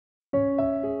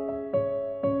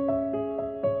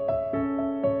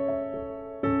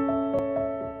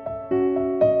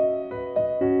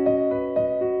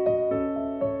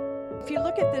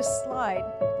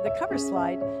slide, the cover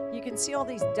slide, you can see all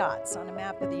these dots on a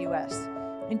map of the US.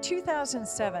 In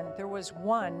 2007, there was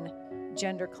one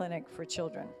gender clinic for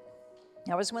children.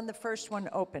 That was when the first one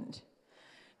opened.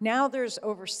 Now there's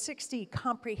over 60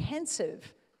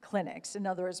 comprehensive clinics, in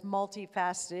other words,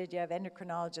 multifaceted, you have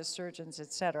endocrinologists, surgeons,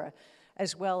 et cetera,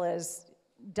 as well as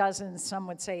dozens, some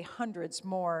would say hundreds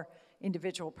more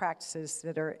individual practices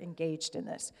that are engaged in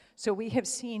this. So we have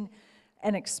seen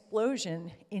an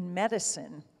explosion in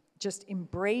medicine just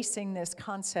embracing this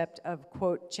concept of,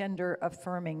 quote,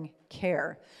 gender-affirming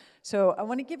care. So I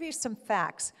want to give you some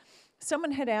facts.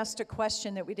 Someone had asked a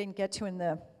question that we didn't get to in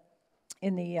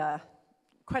the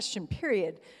question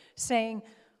period, saying,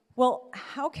 well,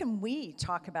 how can we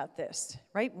talk about this,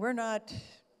 right? We're not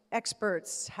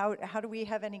experts. How do we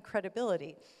have any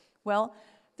credibility? Well,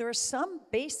 there are some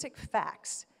basic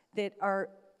facts that are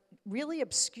really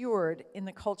obscured in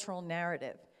the cultural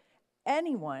narrative.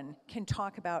 Anyone can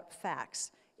talk about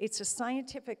facts. It's a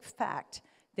scientific fact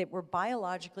that we're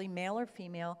biologically male or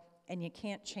female, and you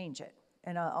can't change it.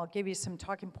 And I'll give you some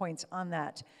talking points on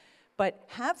that. But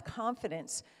have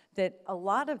confidence that a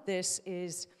lot of this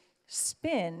is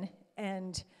spin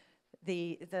and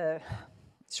the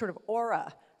sort of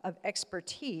aura of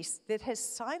expertise that has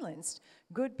silenced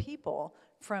good people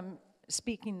from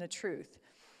speaking the truth.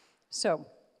 So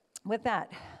with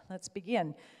that, let's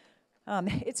begin.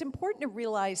 It's important to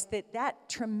realize that that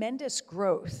tremendous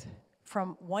growth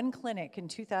from one clinic in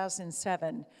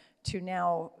 2007 to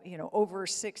now, over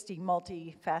 60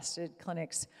 multifaceted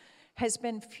clinics has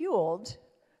been fueled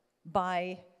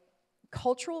by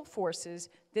cultural forces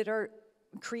that are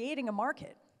creating a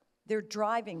market. They're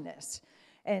driving this.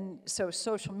 And so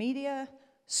social media,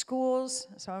 schools,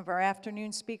 some of our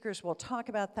afternoon speakers will talk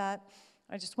about that.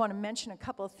 I just want to mention a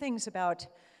couple of things about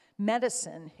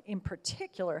medicine in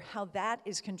particular, how that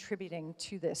is contributing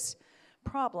to this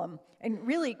problem and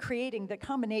really creating the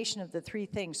combination of the three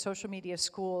things, social media,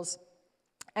 schools,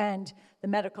 and the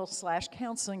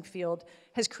medical/counseling field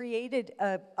has created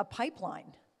a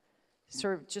pipeline,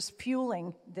 sort of just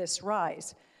fueling this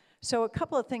rise. So a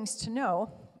couple of things to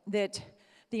know, that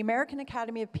the American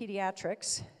Academy of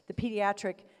Pediatrics, the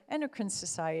Pediatric Endocrine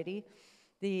Society,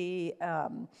 the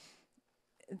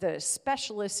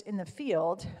specialists in the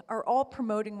field are all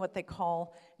promoting what they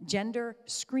call gender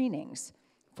screenings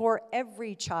for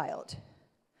every child.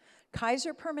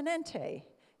 Kaiser Permanente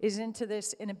is into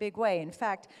this in a big way. In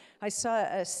fact, I saw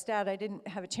a stat, I didn't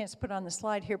have a chance to put on the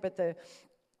slide here, but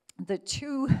the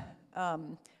two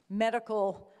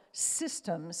medical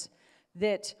systems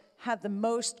that have the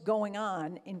most going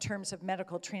on in terms of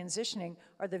medical transitioning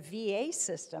are the VA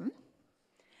system,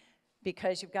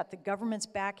 because you've got the government's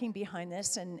backing behind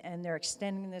this, and they're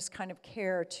extending this kind of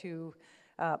care to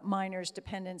minors,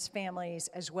 dependents, families,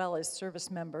 as well as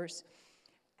service members.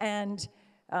 And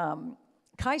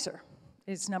Kaiser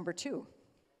is number 2,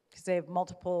 because they have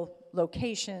multiple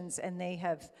locations, and they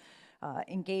have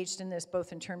engaged in this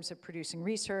both in terms of producing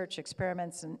research,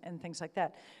 experiments, and things like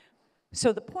that.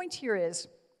 So the point here is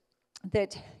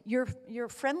that your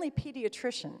friendly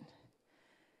pediatrician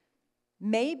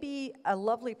may be a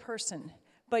lovely person,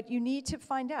 but you need to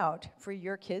find out for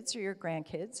your kids or your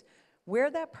grandkids where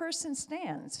that person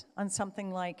stands on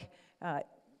something like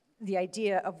the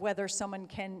idea of whether someone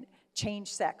can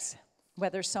change sex,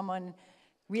 whether someone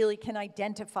really can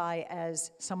identify as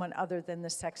someone other than the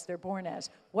sex they're born as.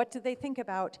 What do they think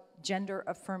about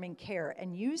gender-affirming care?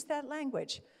 And use that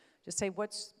language to say,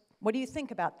 what do you think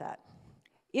about that?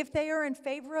 If they are in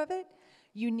favor of it,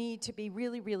 you need to be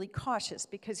really, really cautious,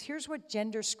 because here's what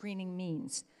gender screening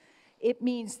means. It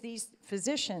means these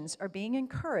physicians are being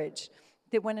encouraged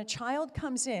that when a child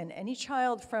comes in, any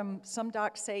child from, some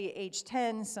docs say age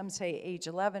 10, some say age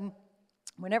 11,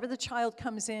 whenever the child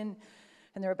comes in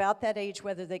and they're about that age,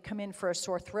 whether they come in for a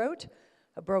sore throat,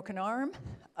 a broken arm,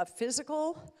 a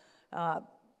physical, a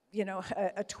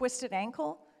twisted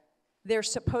ankle, they're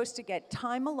supposed to get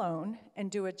time alone and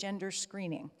do a gender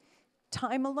screening.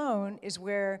 Time alone is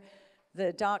where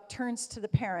the doc turns to the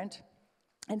parent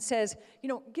and says,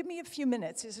 give me a few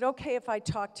minutes. Is it okay if I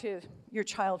talk to your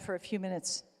child for a few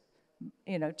minutes,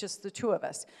 just the two of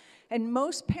us? And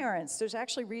most parents, there's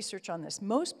actually research on this,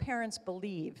 most parents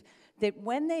believe that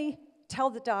when they tell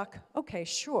the doc, okay,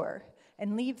 sure,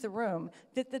 and leave the room,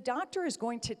 that the doctor is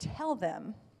going to tell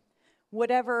them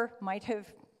whatever might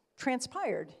have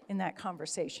transpired in that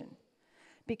conversation,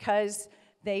 because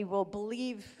they will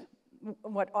believe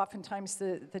what oftentimes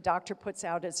the doctor puts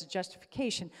out as a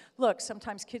justification. Look,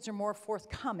 sometimes kids are more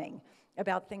forthcoming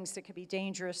about things that could be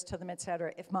dangerous to them, et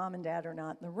cetera, if mom and dad are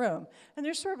not in the room. And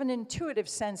there's sort of an intuitive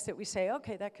sense that we say,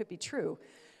 okay, that could be true.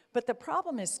 But the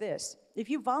problem is this: if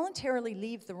you voluntarily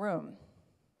leave the room,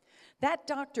 that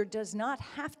doctor does not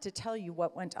have to tell you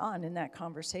what went on in that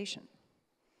conversation,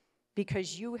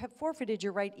 because you have forfeited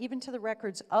your right even to the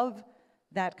records of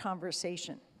that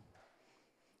conversation.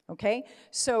 Okay?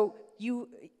 So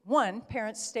one,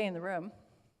 parents stay in the room,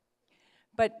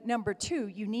 but number two,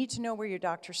 you need to know where your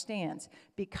doctor stands,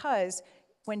 because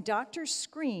when doctors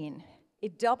screen,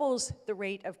 it doubles the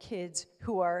rate of kids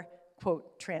who are,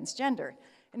 quote, transgender.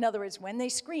 In other words, when they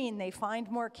screen, they find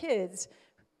more kids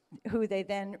who they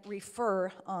then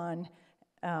refer on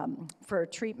for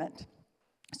treatment.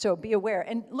 So be aware,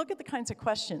 and look at the kinds of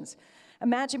questions.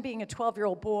 Imagine being a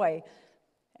 12-year-old boy,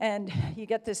 and you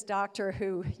get this doctor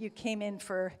who you came in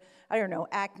for, I don't know,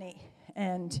 acne,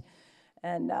 and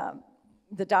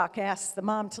the doc asks the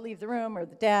mom to leave the room, or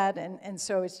the dad, and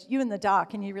so it's you and the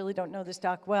doc, and you really don't know this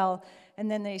doc well, and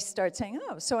then they start saying,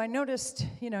 oh, so I noticed,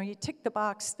 you ticked the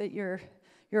box that you're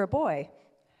a boy.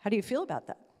 How do you feel about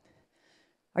that?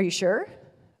 Are you sure?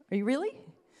 Are you really?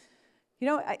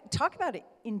 Talk about it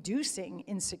inducing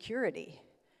insecurity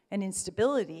and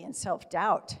instability and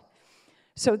self-doubt.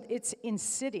 So it's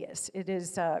insidious. It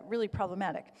is really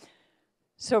problematic.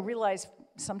 So realize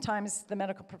sometimes the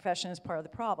medical profession is part of the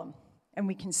problem. And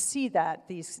we can see that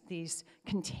these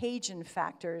contagion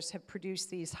factors have produced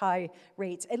these high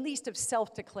rates, at least of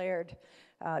self-declared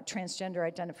transgender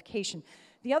identification.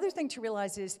 The other thing to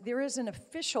realize is there is an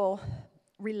official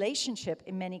relationship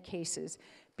in many cases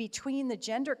between the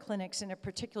gender clinics in a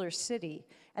particular city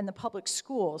and the public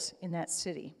schools in that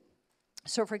city.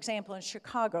 So for example, in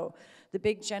Chicago, the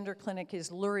big gender clinic is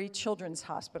Lurie Children's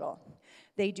Hospital.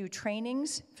 They do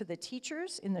trainings for the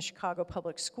teachers in the Chicago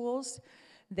public schools.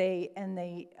 They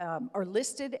are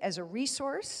listed as a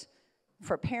resource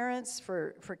for parents,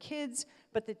 for kids,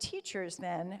 but the teachers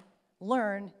then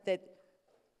learn that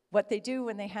what they do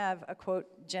when they have a, quote,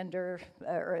 gender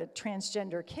or a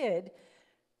transgender kid,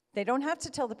 they don't have to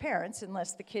tell the parents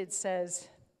unless the kid says,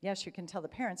 yes, you can tell the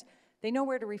parents. They know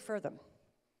where to refer them.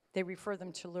 They refer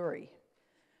them to Lurie.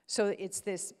 So it's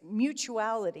this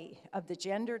mutuality of the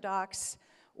gender docs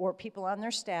or people on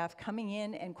their staff coming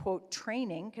in and, quote,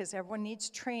 training, because everyone needs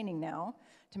training now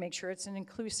to make sure it's an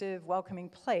inclusive, welcoming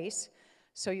place.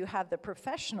 So you have the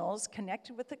professionals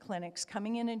connected with the clinics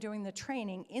coming in and doing the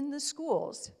training in the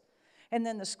schools, and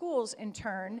then the schools, in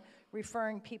turn,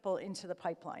 referring people into the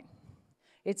pipeline.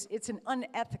 It's an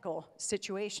unethical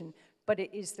situation, but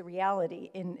it is the reality,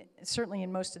 certainly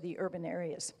in most of the urban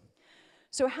areas.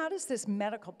 So how does this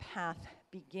medical path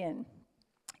begin?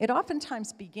 It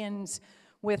oftentimes begins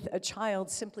with a child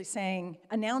simply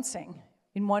announcing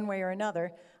in one way or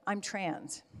another, I'm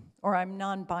trans, or I'm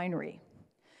non-binary.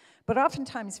 But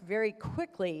oftentimes, very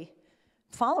quickly,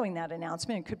 following that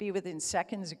announcement, it could be within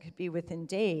seconds, it could be within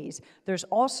days, there's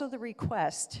also the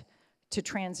request to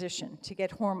transition, to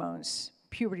get hormones,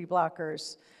 puberty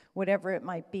blockers, whatever it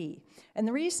might be. And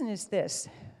the reason is this: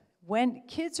 when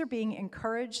kids are being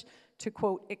encouraged to,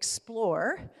 quote,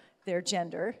 explore their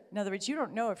gender, in other words, you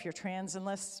don't know if you're trans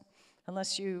unless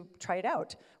you try it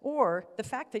out, or the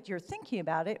fact that you're thinking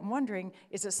about it and wondering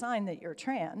is a sign that you're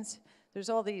trans. There's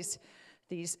all these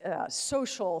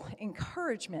social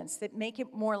encouragements that make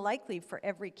it more likely for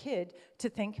every kid to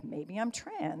think, maybe I'm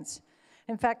trans.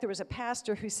 In fact, there was a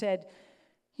pastor who said,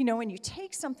 when you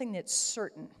take something that's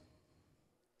certain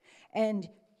and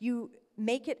you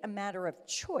make it a matter of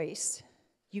choice,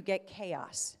 you get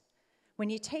chaos.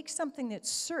 When you take something that's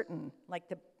certain, like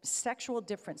the sexual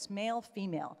difference, male,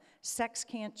 female, sex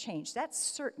can't change, that's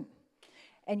certain,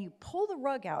 and you pull the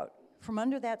rug out from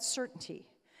under that certainty,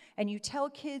 and you tell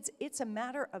kids it's a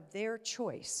matter of their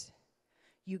choice,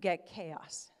 you get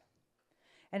chaos.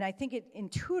 And I think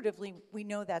intuitively, we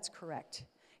know that's correct.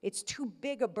 It's too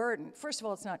big a burden. First of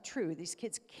all, it's not true. These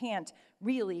kids can't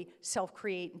really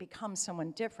self-create and become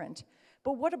someone different.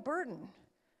 But what a burden.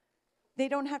 They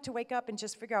don't have to wake up and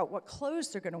just figure out what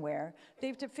clothes they're going to wear. They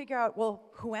have to figure out,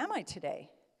 well, who am I today?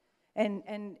 And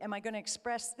am I going to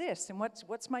express this? And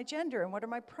what's my gender? And what are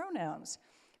my pronouns?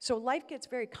 So life gets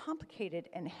very complicated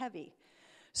and heavy.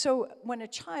 So when a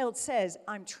child says,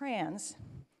 I'm trans,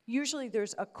 usually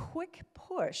there's a quick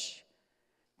push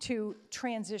to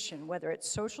transition, whether it's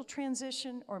social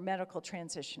transition or medical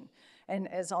transition. And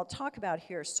as I'll talk about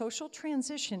here, social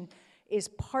transition is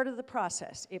part of the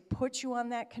process. It puts you on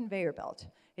that conveyor belt.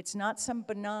 It's not some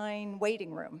benign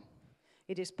waiting room.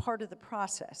 It is part of the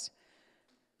process.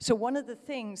 So one of the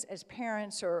things as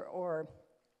parents or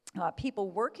people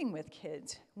working with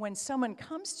kids, when someone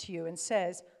comes to you and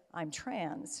says, I'm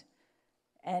trans,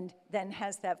 and then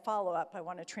has that follow-up, I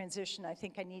want to transition, I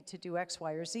think I need to do X,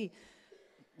 Y, or Z,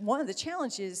 one of the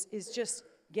challenges is just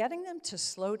getting them to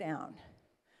slow down,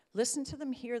 listen to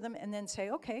them, hear them, and then say,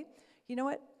 okay, you know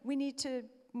what, we need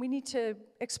to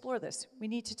explore this. We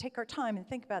need to take our time and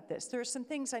think about this. There are some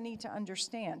things I need to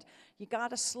understand. You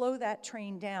gotta slow that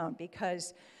train down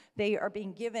because they are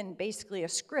being given basically a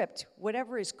script,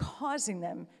 whatever is causing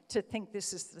them to think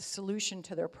this is the solution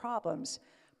to their problems.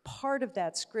 Part of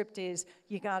that script is,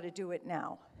 you gotta do it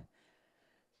now.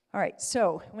 All right,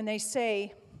 so when they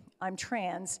say, I'm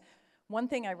trans, one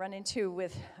thing I run into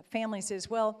with families is,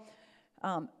 well,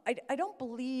 I don't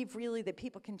believe really that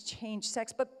people can change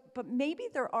sex, but maybe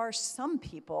there are some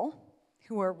people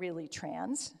who are really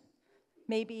trans.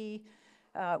 Maybe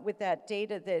with that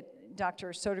data that Dr.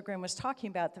 Sodergren was talking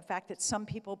about, the fact that some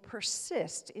people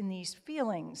persist in these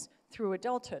feelings through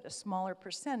adulthood, a smaller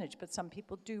percentage, but some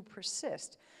people do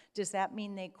persist. Does that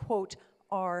mean they, quote,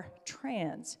 are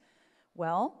trans?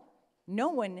 Well, no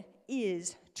one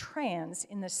is trans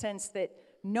in the sense that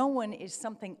no one is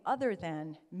something other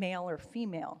than male or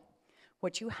female.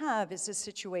 What you have is a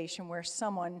situation where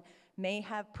someone may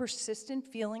have persistent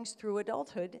feelings through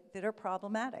adulthood that are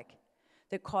problematic,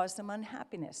 that cause them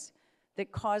unhappiness,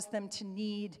 that cause them to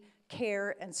need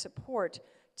care and support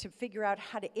to figure out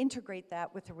how to integrate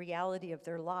that with the reality of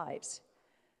their lives.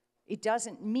 It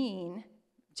doesn't mean,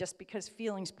 just because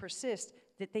feelings persist,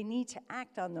 that they need to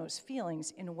act on those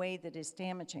feelings in a way that is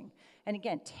damaging. And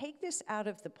again, take this out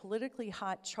of the politically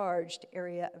hot charged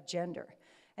area of gender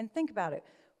and think about it.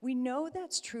 We know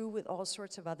that's true with all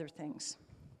sorts of other things.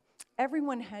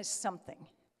 Everyone has something,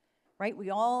 right? We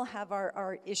all have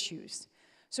our issues.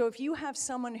 So if you have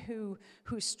someone who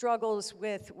struggles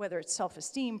with whether it's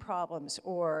self-esteem problems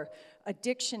or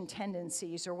addiction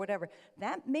tendencies or whatever,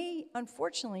 that may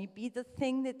unfortunately be the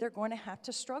thing that they're going to have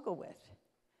to struggle with.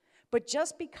 But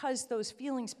just because those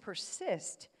feelings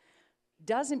persist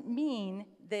doesn't mean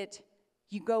that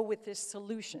you go with this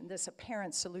solution, this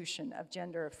apparent solution of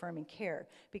gender-affirming care.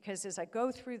 Because as I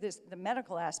go through the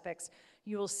medical aspects,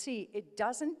 you will see it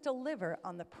doesn't deliver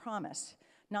on the promise,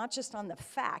 not just on the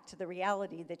fact, the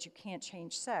reality that you can't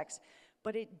change sex,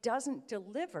 but it doesn't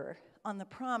deliver on the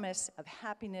promise of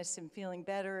happiness and feeling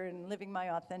better and living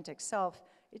my authentic self.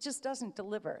 It just doesn't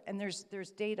deliver. And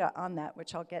there's data on that,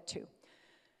 which I'll get to.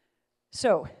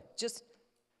 So just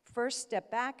first step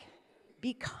back,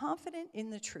 be confident in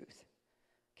the truth.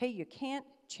 Okay, you can't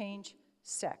change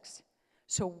sex.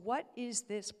 So what is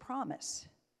this promise?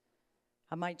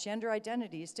 My gender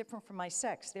identity is different from my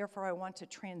sex, therefore I want to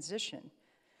transition.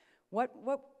 What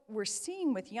we're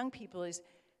seeing with young people is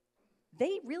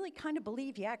they really kind of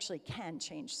believe you actually can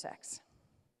change sex.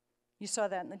 You saw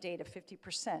that in the data,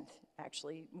 50%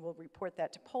 actually will report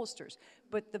that to pollsters.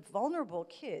 But the vulnerable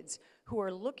kids who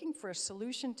are looking for a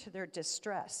solution to their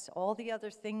distress, all the other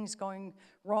things going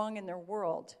wrong in their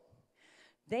world,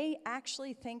 they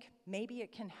actually think maybe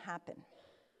it can happen.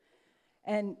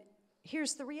 And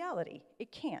here's the reality,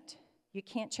 it can't. You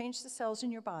can't change the cells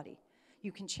in your body.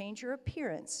 You can change your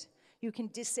appearance. You can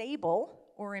disable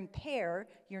or impair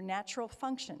your natural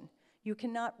function. You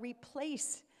cannot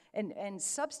replace and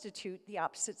substitute the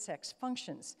opposite sex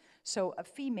functions. So a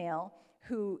female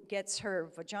who gets her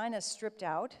vagina stripped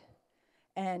out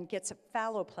and gets a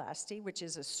phalloplasty, which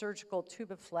is a surgical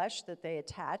tube of flesh that they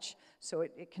attach so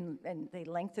it can, and they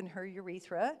lengthen her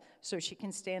urethra so she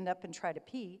can stand up and try to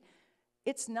pee.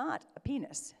 It's not a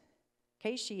penis.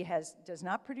 Okay, she does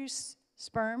not produce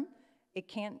sperm. It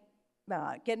can't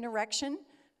get an erection.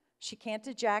 She can't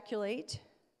ejaculate.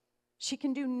 She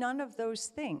can do none of those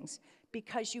things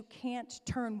because you can't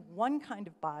turn one kind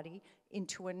of body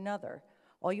into another.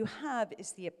 All you have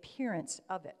is the appearance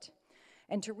of it.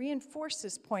 And to reinforce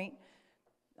this point,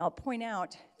 I'll point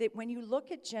out that when you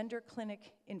look at gender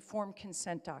clinic informed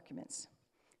consent documents,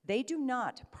 they do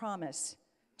not promise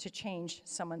to change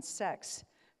someone's sex.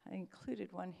 I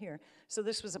included one here. So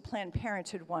this was a Planned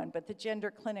Parenthood one, but the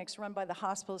gender clinics run by the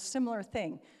hospital, similar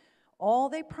thing. All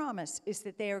they promise is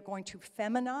that they are going to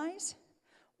feminize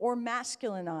or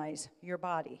masculinize your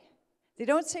body. They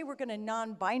don't say we're going to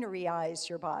non-binaryize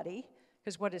your body,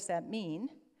 because what does that mean?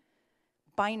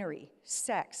 Binary,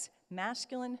 sex,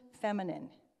 masculine,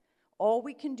 feminine. All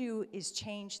we can do is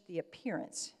change the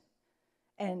appearance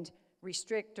and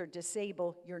restrict or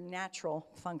disable your natural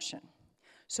function.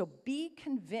 So be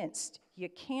convinced you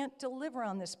can't deliver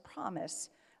on this promise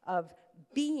of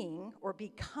being or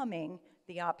becoming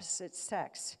the opposite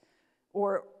sex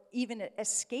or even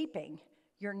escaping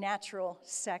your natural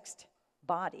sexed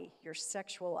body, your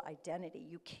sexual identity.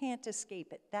 You can't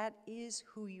escape it. That is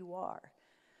who you are.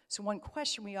 So one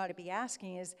question we ought to be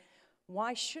asking is,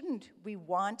 why shouldn't we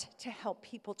want to help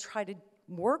people try to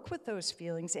work with those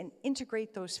feelings and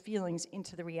integrate those feelings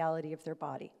into the reality of their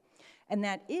body? And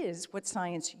that is what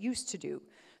science used to do.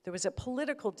 There was a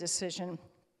political decision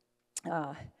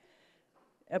made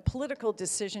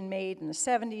in the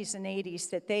 70s and 80s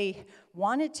that they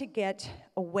wanted to get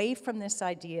away from this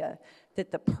idea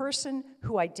that the person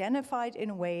who identified in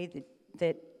a way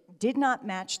that did not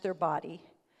match their body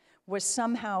was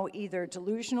somehow either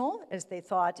delusional, as they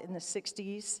thought in the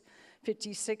 60s,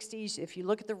 50s, 60s. If you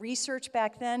look at the research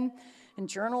back then, in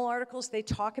journal articles, they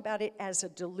talk about it as a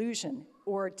delusion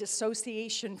or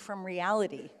dissociation from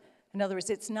reality. In other words,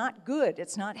 it's not good,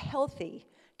 it's not healthy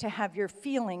to have your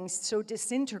feelings so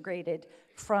disintegrated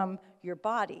from your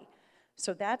body.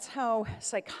 So that's how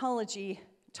psychology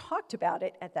talked about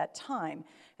it at that time.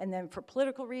 And then for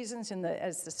political reasons,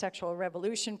 as the sexual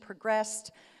revolution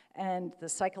progressed and the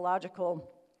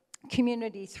psychological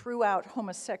community threw out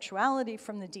homosexuality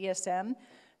from the DSM,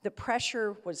 the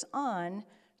pressure was on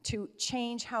to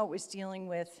change how it was dealing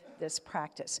with this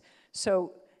practice.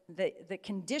 So the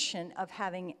condition of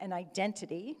having an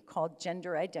identity called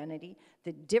gender identity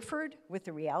that differed with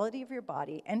the reality of your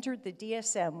body entered the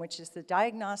DSM, which is the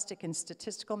Diagnostic and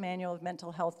Statistical Manual of Mental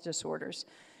Health Disorders,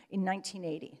 in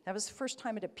 1980. That was the first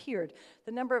time it appeared.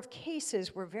 The number of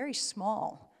cases were very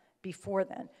small before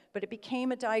then, but it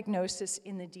became a diagnosis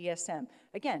in the DSM.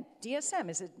 Again, DSM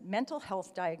is a mental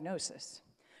health diagnosis.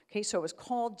 Okay, so it was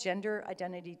called gender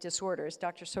identity disorders.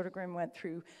 Dr. Sodergren went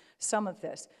through some of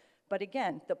this. But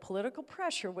again, the political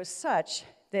pressure was such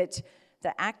that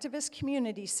the activist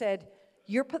community said,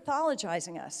 you're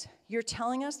pathologizing us. You're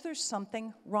telling us there's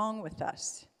something wrong with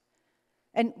us.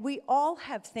 And we all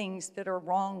have things that are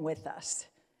wrong with us.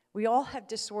 We all have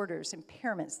disorders,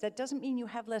 impairments. That doesn't mean you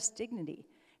have less dignity.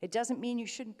 It doesn't mean you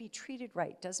shouldn't be treated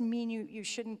right. It doesn't mean you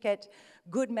shouldn't get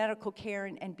good medical care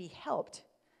and be helped.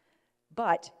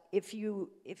 But if you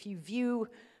view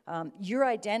your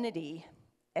identity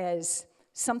as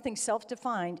something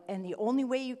self-defined, and the only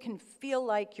way you can feel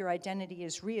like your identity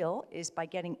is real is by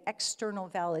getting external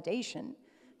validation,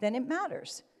 then it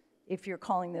matters if you're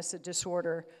calling this a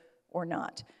disorder or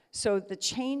not. So the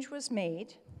change was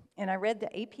made, and I read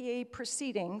the APA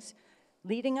proceedings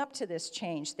leading up to this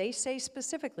change. They say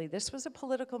specifically this was a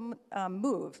political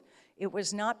move. It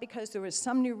was not because there was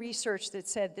some new research that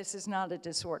said this is not a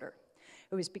disorder.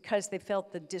 It was because they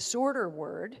felt the disorder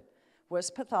word was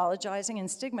pathologizing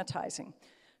and stigmatizing.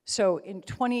 So in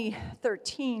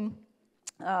 2013,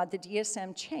 the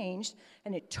DSM changed,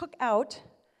 and it took out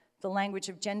the language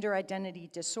of gender identity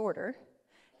disorder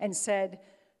and said,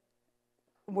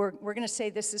 we're going to say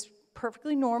this is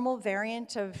perfectly normal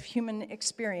variant of human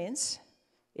experience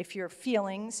if your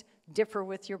feelings differ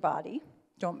with your body,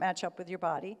 don't match up with your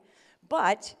body,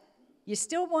 but you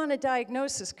still want a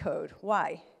diagnosis code.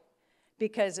 Why?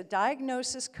 Because a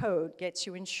diagnosis code gets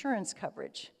you insurance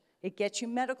coverage. It gets you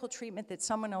medical treatment that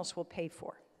someone else will pay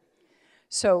for.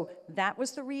 So that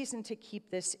was the reason to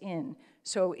keep this in.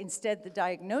 So instead, the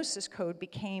diagnosis code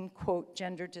became, quote,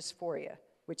 gender dysphoria,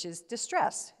 which is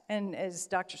distress. And as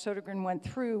Dr. Sodergren went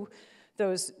through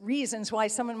those reasons why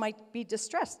someone might be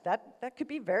distressed, that could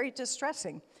be very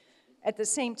distressing. At the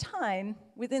same time,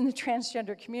 within the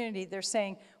transgender community, they're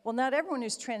saying, well, not everyone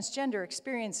who's transgender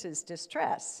experiences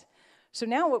distress. So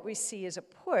now what we see is a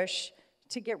push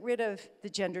to get rid of the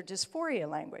gender dysphoria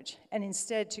language and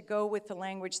instead to go with the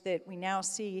language that we now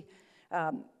see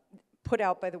put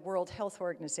out by the World Health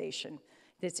Organization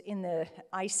that's in the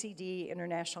ICD,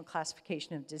 International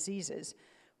Classification of Diseases,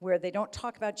 where they don't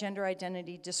talk about gender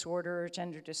identity disorder or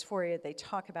gender dysphoria, they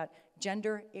talk about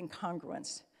gender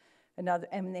incongruence.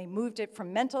 And they moved it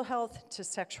from mental health to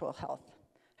sexual health.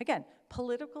 Again,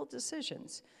 political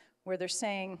decisions where they're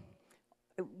saying,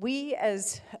 we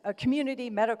as a community,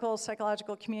 medical,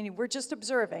 psychological community, we're just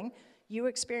observing you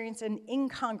experience an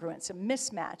incongruence, a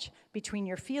mismatch between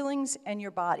your feelings and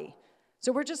your body.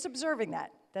 So we're just observing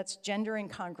that. That's gender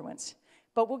incongruence.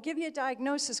 But we'll give you a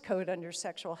diagnosis code under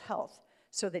sexual health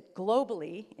so that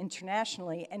globally,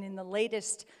 internationally, and in the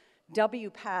latest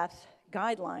WPATH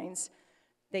guidelines,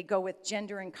 they go with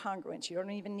gender incongruence. You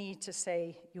don't even need to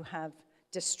say you have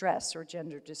distress or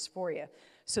gender dysphoria.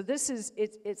 So this is,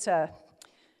 it's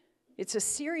a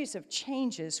series of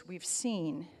changes we've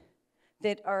seen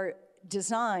that are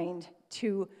designed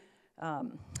to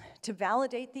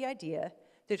validate the idea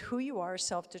that who you are is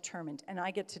self-determined, and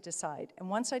I get to decide. And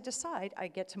once I decide, I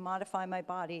get to modify my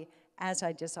body as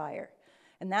I desire.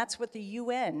 And that's what the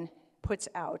UN puts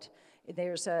out.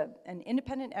 There's an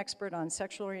independent expert on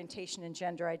sexual orientation and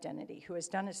gender identity who has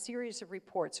done a series of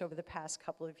reports over the past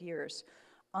couple of years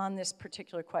on this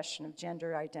particular question of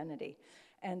gender identity.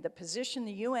 And the position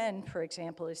the UN, for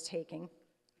example, is taking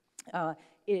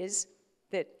is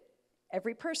that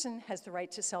every person has the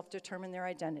right to self-determine their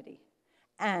identity.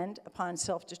 And upon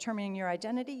self-determining your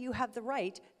identity, you have the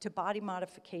right to body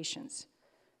modifications,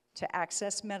 to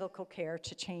access medical care,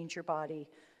 to change your body,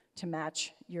 to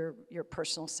match your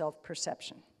personal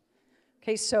self-perception.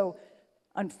 Okay, so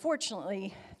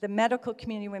unfortunately, the medical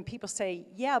community, when people say,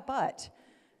 yeah, but,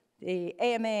 the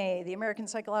AMA, the American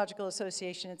Psychological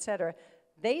Association, et cetera,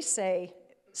 they say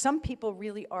some people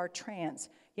really are trans.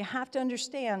 You have to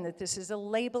understand that this is a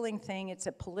labeling thing. It's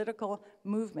a political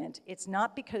movement. It's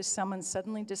not because someone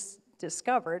suddenly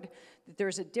discovered that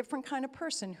there's a different kind of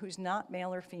person who's not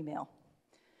male or female.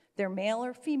 They're male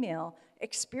or female,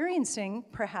 experiencing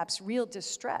perhaps real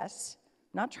distress,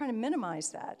 not trying to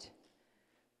minimize that,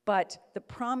 but the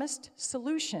promised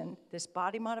solution, this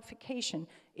body modification,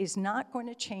 is not going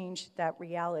to change that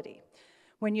reality.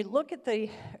 When you look at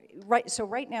so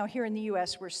right now here in the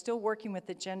US, we're still working with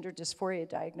the gender dysphoria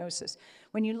diagnosis.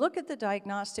 When you look at the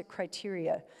diagnostic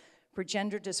criteria for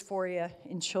gender dysphoria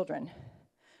in children,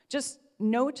 just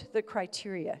note the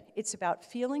criteria. It's about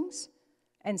feelings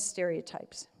and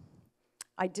stereotypes.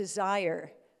 I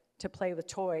desire to play with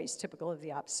toys typical of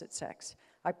the opposite sex.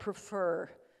 I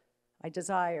prefer, I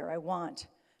desire, I want.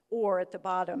 Or at the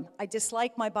bottom, I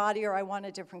dislike my body or I want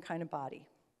a different kind of body.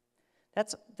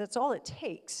 That's all it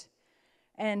takes.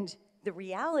 And the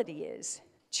reality is,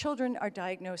 children are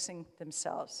diagnosing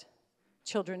themselves,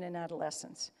 children and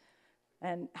adolescents.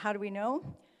 And how do we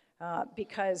know?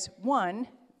 Because one,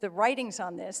 the writings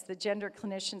on this, the gender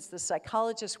clinicians, the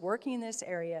psychologists working in this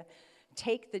area,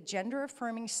 take the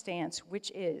gender-affirming stance,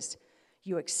 which is,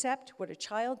 you accept what a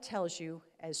child tells you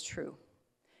as true.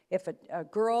 If a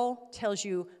girl tells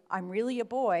you, I'm really a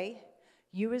boy,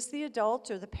 you as the adult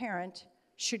or the parent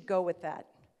should go with that.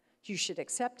 You should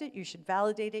accept it, you should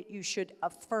validate it, you should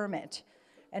affirm it.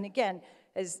 And again,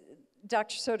 as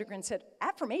Dr. Sodergren said,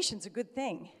 affirmation's a good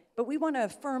thing, but we want to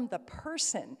affirm the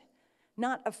person,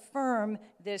 not affirm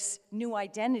this new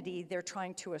identity they're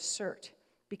trying to assert,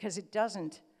 because it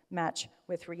doesn't match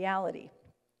with reality.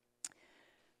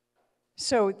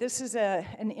 So this is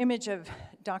an image of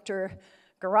Dr.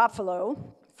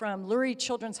 Garofalo from Lurie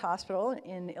Children's Hospital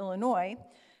in Illinois,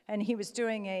 and he was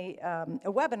doing a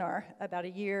webinar about a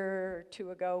year or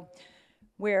two ago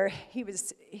where he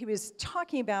was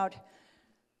talking about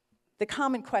the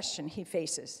common question he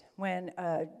faces when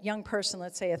a young person,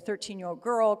 let's say a 13-year-old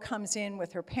girl, comes in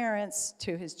with her parents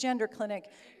to his gender clinic.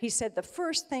 He said the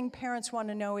first thing parents want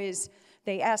to know is,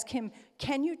 they ask him,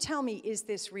 can you tell me, is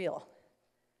this real?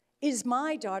 Is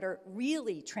my daughter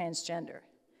really transgender?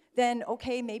 Then,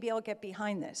 okay, maybe I'll get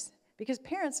behind this. Because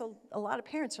parents, a lot of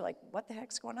parents are like, what the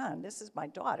heck's going on? This is my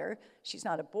daughter. She's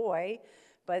not a boy.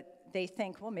 But they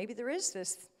think, well, maybe there is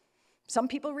this. Some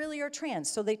people really are trans.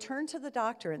 So they turn to the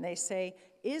doctor and they say,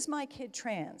 is my kid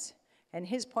trans? And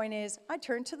his point is, I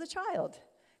turn to the child.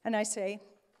 And I say,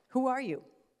 who are you?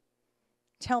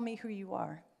 Tell me who you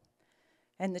are.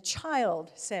 And the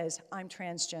child says, I'm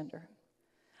transgender.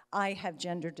 I have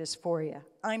gender dysphoria.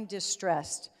 I'm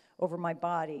distressed over my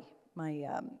body, my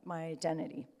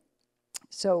identity.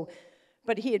 So,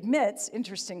 but he admits,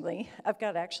 interestingly, I've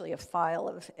got actually a file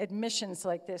of admissions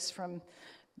like this from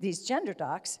these gender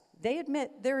docs. They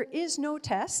admit there is no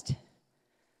test.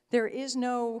 There is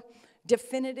no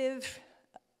definitive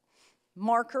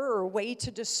marker or way to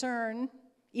discern,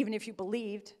 even if you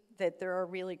believed that there are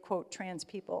really, quote, trans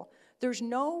people. There's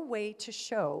no way to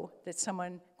show that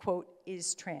someone, quote,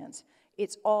 is trans.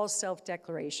 It's all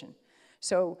self-declaration.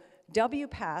 So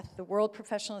WPATH, the World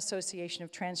Professional Association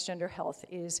of Transgender Health,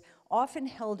 is often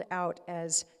held out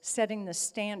as setting the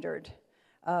standard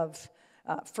of,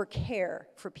 for care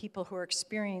for people who are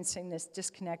experiencing this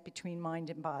disconnect between mind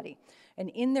and body. And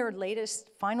in their latest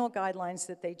final guidelines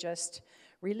that they just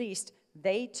released,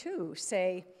 they too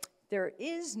say there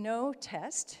is no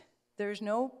test, there's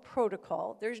no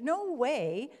protocol, there's no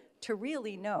way to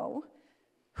really know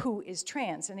who is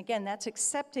trans. And again, that's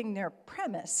accepting their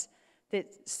premise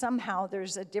that somehow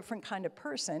there's a different kind of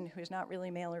person who's not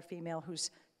really male or female, who's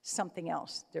something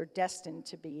else. They're destined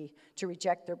to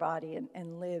reject their body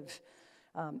and live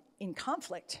in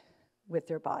conflict with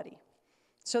their body.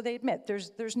 So they admit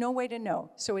there's no way to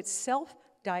know. So it's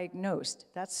self-diagnosed.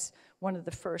 That's one of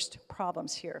the first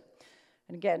problems here.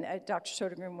 And again, Dr.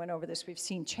 Sodergren went over this. We've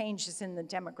seen changes in the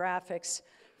demographics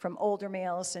from older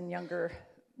males and younger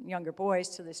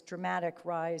boys to this dramatic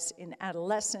rise in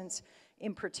adolescence,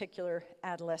 in particular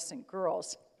adolescent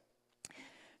girls.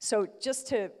 So just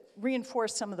to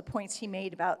reinforce some of the points he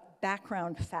made about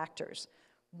background factors,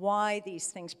 why these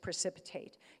things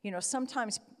precipitate. You know,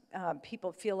 sometimes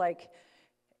people feel like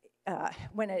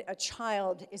when a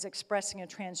child is expressing a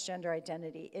transgender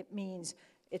identity, it means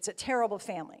it's a terrible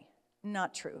family.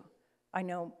 Not true. I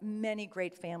know many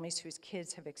great families whose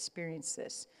kids have experienced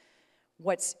this.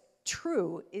 What's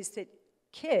true is that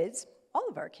kids, all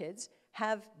of our kids,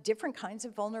 have different kinds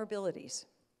of vulnerabilities.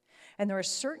 And there are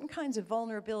certain kinds of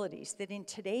vulnerabilities that in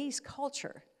today's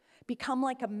culture become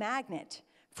like a magnet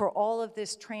for all of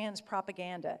this trans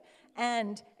propaganda.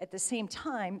 And at the same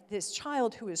time, this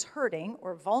child who is hurting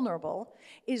or vulnerable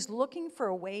is looking for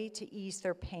a way to ease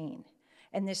their pain.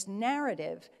 And this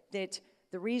narrative that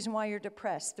the reason why you're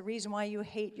depressed, the reason why you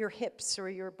hate your hips or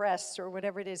your breasts or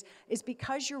whatever it is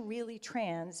because you're really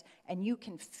trans and you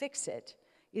can fix it,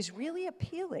 is really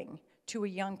appealing to a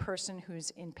young person who's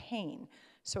in pain.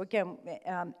 So again,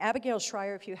 Abigail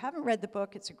Schreier, if you haven't read the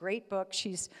book, it's a great book.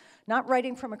 She's not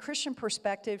writing from a Christian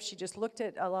perspective. She just looked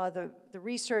at a lot of the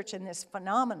research and this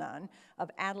phenomenon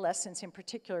of adolescents in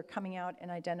particular coming out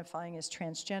and identifying as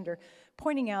transgender,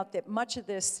 pointing out that much of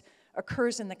this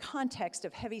occurs in the context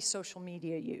of heavy social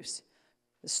media use,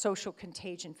 the social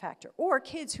contagion factor, or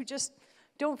kids who just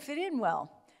don't fit in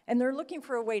well. And they're looking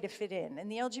for a way to fit in.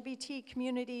 And the LGBT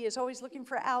community is always looking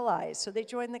for allies. So they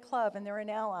join the club and they're an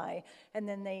ally, and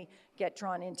then they get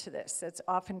drawn into this. That's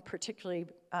often particularly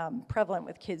prevalent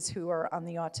with kids who are on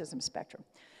the autism spectrum.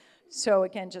 So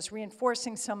again, just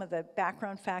reinforcing some of the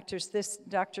background factors. This,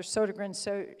 Dr. Sodergren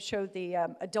showed the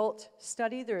adult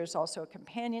study. There is also a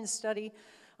companion study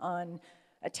on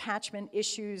attachment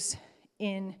issues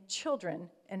in children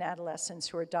and adolescents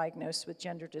who are diagnosed with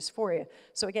gender dysphoria.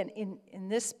 So again, in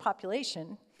this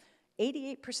population,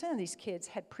 88% of these kids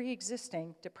had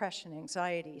pre-existing depression,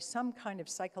 anxiety, some kind of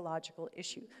psychological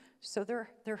issue. So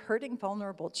they're hurting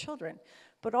vulnerable children.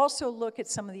 But also look at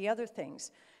some of the other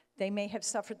things. They may have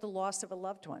suffered the loss of a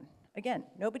loved one. Again,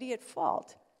 nobody at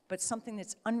fault, but something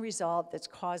that's unresolved that's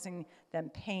causing them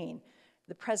pain.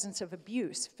 The presence of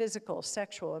abuse, physical,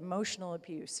 sexual, emotional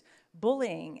abuse,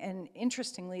 bullying, and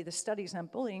interestingly, the studies on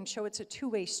bullying show it's a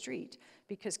two-way street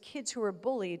because kids who are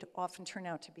bullied often turn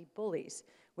out to be bullies,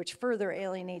 which further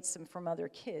alienates them from other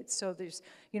kids. So there's,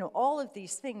 all of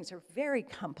these things are very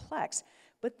complex,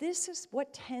 but this is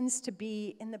what tends to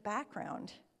be in the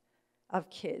background of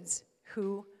kids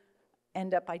who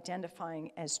end up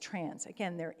identifying as trans.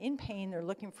 Again, they're in pain, they're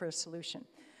looking for a solution.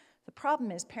 The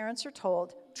problem is parents are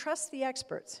told, trust the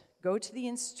experts. Go to the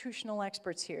institutional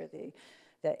experts here, the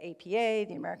APA,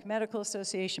 the American Medical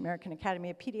Association, American Academy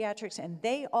of Pediatrics, and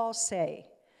they all say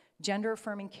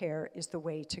gender-affirming care is the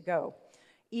way to go.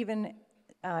 Even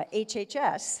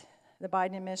HHS, the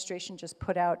Biden administration just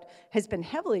put out, has been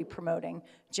heavily promoting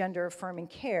gender-affirming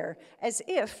care as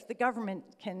if the government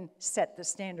can set the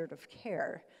standard of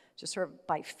care, just sort of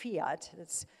by fiat.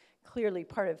 That's clearly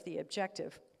part of the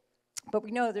objective. But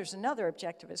we know there's another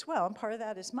objective as well, and part of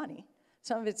that is money.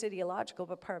 Some of it's ideological,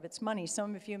 but part of it's money.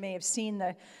 Some of you may have seen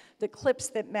the clips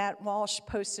that Matt Walsh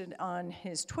posted on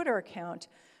his Twitter account,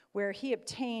 where he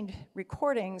obtained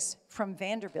recordings from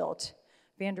Vanderbilt's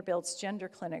gender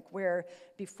clinic, where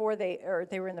before they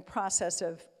were in the process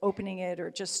of opening it or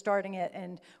just starting it,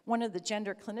 and one of the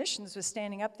gender clinicians was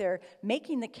standing up there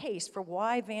making the case for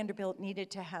why Vanderbilt needed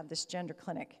to have this gender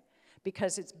clinic,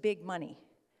 because it's big money.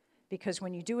 Because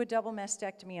when you do a double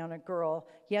mastectomy on a girl,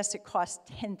 yes, it costs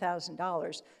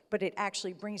 $10,000, but it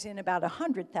actually brings in about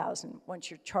 $100,000 once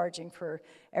you're charging for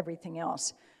everything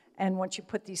else. And once you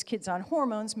put these kids on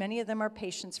hormones, many of them are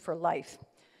patients for life.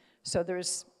 So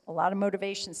there's a lot of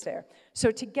motivations there.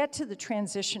 So to get to the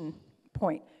transition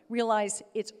point, realize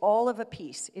it's all of a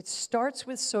piece. It starts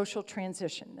with social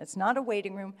transition. It's not a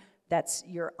waiting room.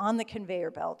 You're on the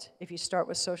conveyor belt if you start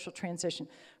with social transition.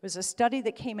 There was a study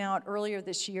that came out earlier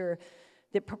this year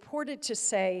that purported to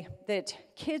say that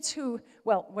kids who,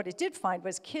 well, what it did find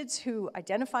was kids who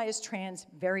identify as trans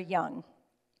very young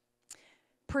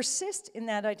persist in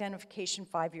that identification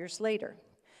 5 years later.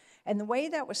 And the way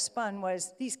that was spun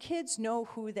was these kids know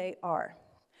who they are.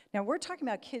 Now, we're talking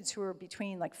about kids who are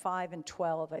between like 5 and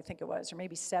 12, I think it was, or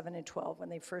maybe 7 and 12 when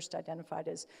they first identified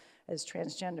as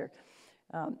transgender.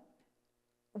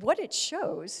 What it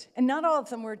shows, and not all of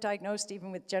them were diagnosed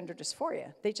even with gender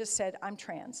dysphoria, they just said, I'm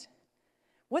trans.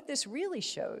 What this really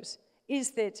shows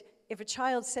is that if a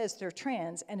child says they're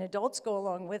trans and adults go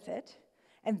along with it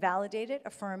and validate it,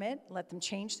 affirm it, let them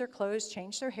change their clothes,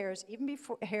 change their hairs, even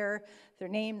before hair, their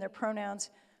name, their pronouns,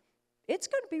 it's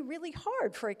going to be really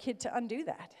hard for a kid to undo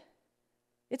that.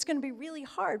 It's going to be really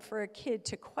hard for a kid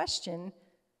to question,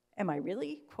 am I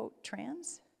really, quote,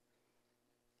 trans?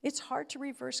 It's hard to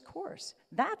reverse course.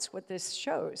 That's what this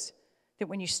shows, that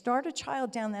when you start a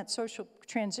child down that social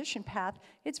transition path,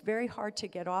 it's very hard to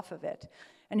get off of it.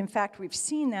 And in fact, we've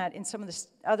seen that in some of the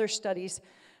other studies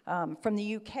from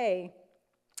the UK,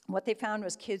 what they found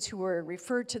was kids who were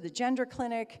referred to the gender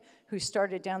clinic, who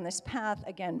started down this path,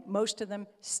 again, most of them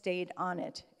stayed on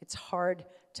it. It's hard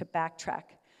to backtrack.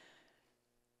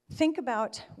 Think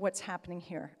about what's happening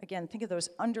here. Again, think of those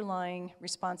underlying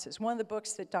responses. One of the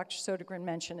books that Dr. Sodergren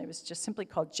mentioned, it was just simply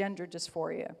called Gender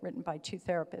Dysphoria, written by 2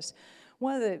 therapists.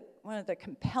 One of the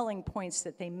compelling points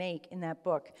that they make in that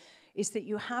book is that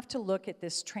you have to look at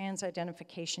this trans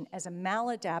identification as a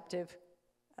maladaptive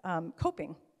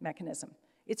coping mechanism.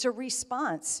 It's a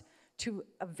response to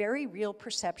a very real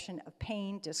perception of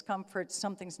pain, discomfort,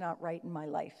 something's not right in my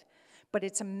life. But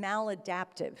it's a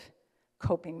maladaptive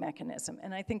coping mechanism,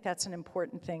 and I think that's an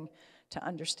important thing to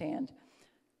understand.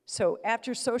 So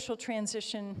after social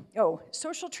transition,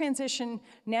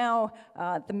 now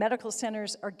the medical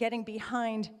centers are getting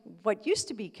behind what used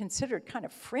to be considered kind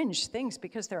of fringe things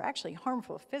because they're actually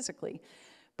harmful physically.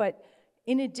 But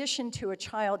in addition to a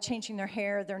child changing their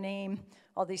hair, their name,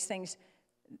 all these things,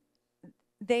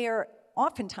 they are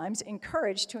oftentimes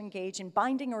encouraged to engage in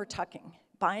binding or tucking.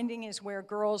 Binding is where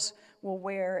girls will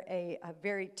wear a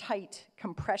very tight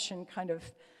compression kind of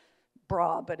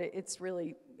bra, but it's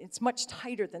much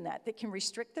tighter than that. That can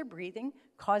restrict their breathing,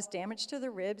 cause damage to the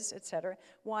ribs, etc.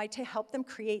 Why? To help them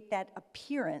create that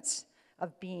appearance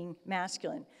of being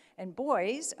masculine. And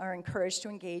boys are encouraged to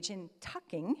engage in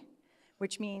tucking,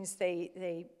 which means they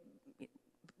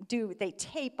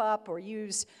tape up or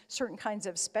use certain kinds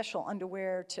of special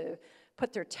underwear to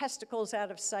put their testicles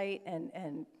out of sight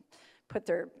and put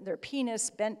their penis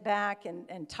bent back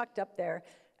and tucked up there.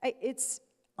 It's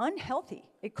unhealthy.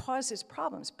 It causes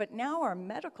problems. But now our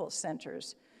medical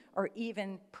centers are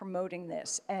even promoting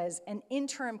this as an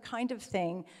interim kind of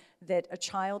thing that a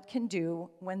child can do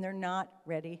when they're not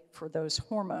ready for those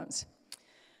hormones.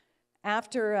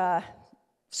 After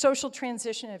social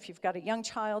transition, if you've got a young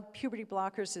child, puberty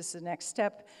blockers is the next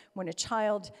step. When a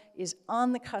child is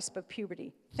on the cusp of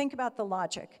puberty, think about the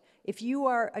logic. If you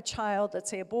are a child,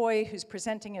 let's say a boy who's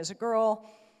presenting as a girl,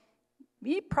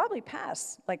 you probably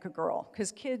pass like a girl,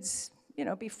 because kids,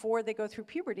 before they go through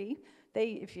puberty,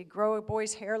 if you grow a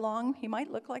boy's hair long, he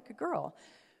might look like a girl.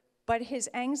 But his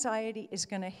anxiety is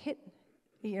going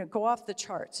to go off the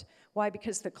charts. Why?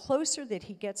 Because the closer that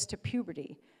he gets to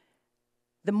puberty,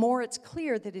 the more it's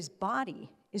clear that his body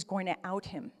is going to out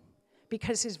him,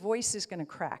 because his voice is going to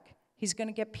crack. He's going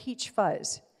to get peach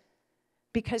fuzz,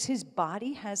 because his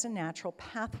body has a natural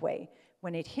pathway.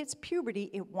 When it hits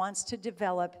puberty, it wants to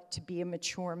develop to be a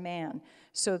mature man.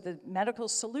 So the medical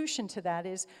solution to that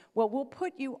is, well, we'll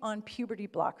put you on puberty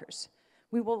blockers.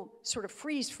 We will sort of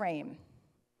freeze frame,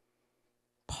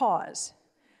 pause.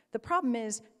 The problem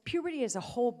is, puberty is a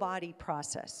whole body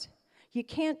process. You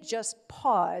can't just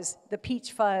pause the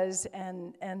peach fuzz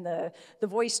and the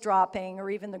voice dropping or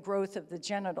even the growth of the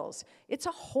genitals. It's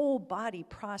a whole body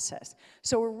process.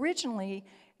 So originally,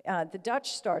 the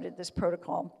Dutch started this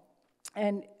protocol,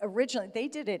 and originally they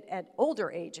did it at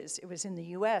older ages. It was in the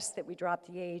US that we dropped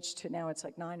the age to now it's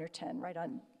like 9 or 10, right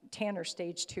on Tanner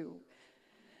stage 2,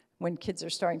 when kids are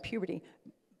starting puberty.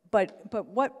 But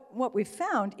what we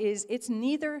found is it's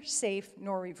neither safe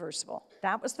nor reversible.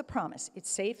 That was the promise.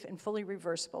 It's safe and fully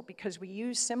reversible because we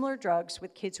use similar drugs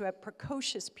with kids who have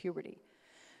precocious puberty.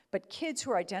 But kids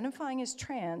who are identifying as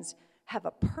trans have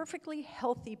a perfectly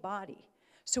healthy body.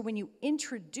 So when you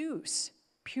introduce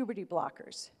puberty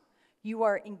blockers, you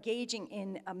are engaging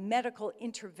in a medical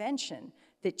intervention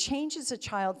that changes a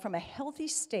child from a healthy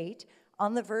state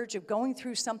on the verge of going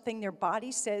through something their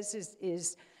body says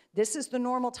this is the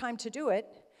normal time to do it,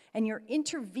 and you're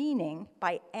intervening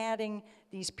by adding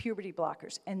these puberty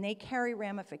blockers, and they carry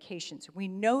ramifications. We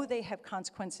know they have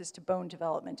consequences to bone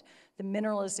development, the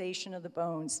mineralization of the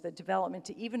bones, the development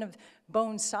to even of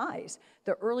bone size.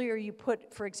 The earlier you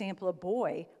put, for example, a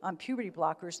boy on puberty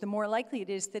blockers, the more likely it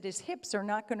is that his hips are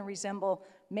not going to resemble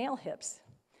male hips.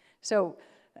 So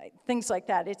things like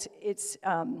that.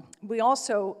 We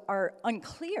also are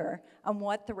unclear on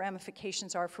what the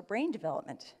ramifications are for brain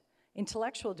development,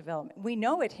 intellectual development. We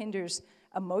know it hinders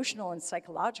emotional and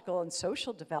psychological and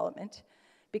social development,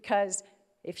 because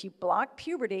if you block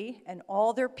puberty and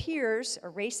all their peers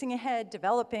are racing ahead,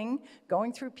 developing,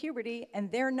 going through puberty,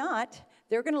 and they're not,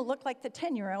 they're going to look like the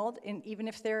 10-year-old, even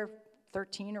if they're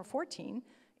 13 or 14,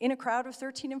 in a crowd of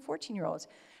 13 and 14-year-olds.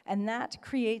 And that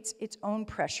creates its own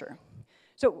pressure.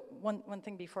 So one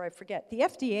thing before I forget, the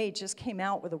FDA just came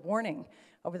out with a warning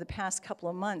over the past couple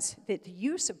of months that the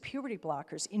use of puberty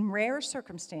blockers in rare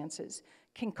circumstances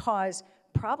can cause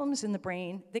problems in the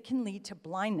brain that can lead to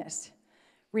blindness.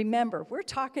 Remember, we're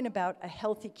talking about a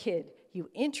healthy kid. You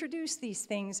introduce these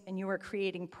things and you are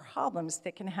creating problems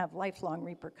that can have lifelong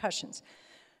repercussions.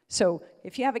 So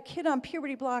if you have a kid on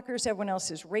puberty blockers, everyone else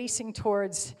is racing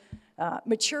towards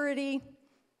maturity,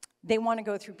 they want to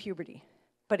go through puberty.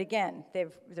 But again,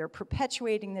 they're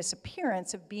perpetuating this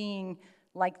appearance of being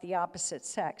like the opposite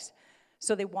sex.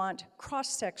 So they want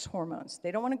cross-sex hormones.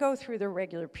 They don't want to go through their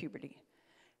regular puberty.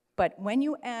 But when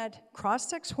you add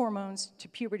cross-sex hormones to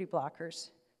puberty blockers,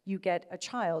 you get a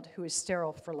child who is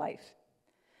sterile for life.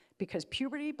 Because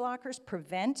puberty blockers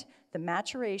prevent the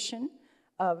maturation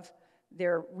of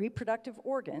their reproductive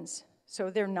organs, so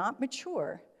they're not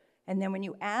mature. And then when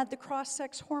you add the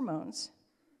cross-sex hormones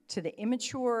to the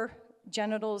immature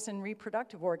genitals and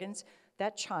reproductive organs,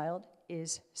 that child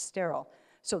is sterile.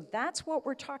 So that's what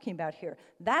we're talking about here.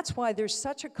 That's why there's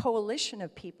such a coalition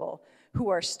of people who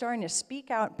are starting to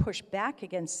speak out and push back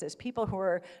against this, people who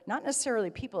are not necessarily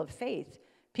people of faith,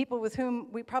 people with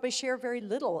whom we probably share very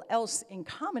little else in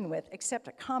common with except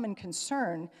a common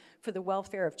concern for the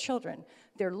welfare of children.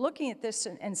 They're looking at this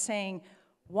and saying,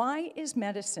 why is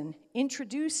medicine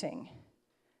introducing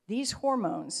these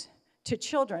hormones to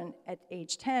children at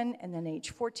age 10 and then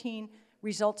age 14,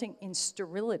 resulting in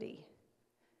sterility?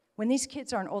 When these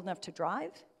kids aren't old enough to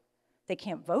drive, they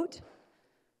can't vote,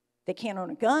 they can't own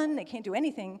a gun, they can't do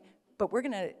anything, but we're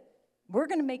gonna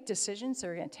make decisions that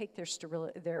are gonna take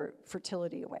their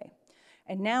fertility away.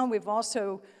 And now we've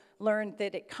also learned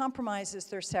that it compromises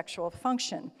their sexual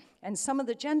function. And some of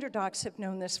the gender docs have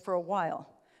known this for a while,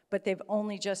 but they've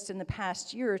only just in the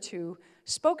past year or two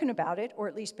spoken about it, or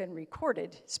at least been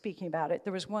recorded speaking about it.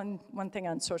 There was one thing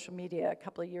on social media a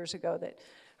couple of years ago that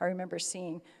I remember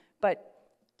seeing. But,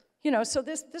 you know, so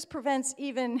this prevents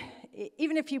even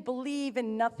if you believe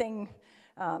in nothing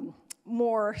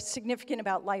more significant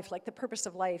about life, like the purpose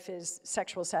of life is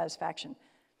sexual satisfaction.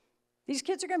 These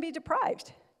kids are going to be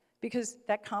deprived because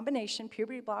that combination,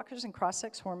 puberty blockers and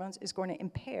cross-sex hormones, is going to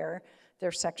impair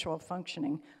their sexual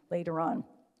functioning later on.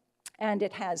 And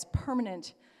it has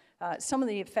permanent, some of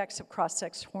the effects of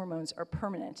cross-sex hormones are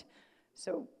permanent.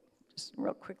 So just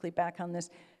real quickly back on this.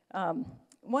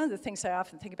 One of the things I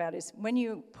often think about is when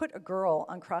you put a girl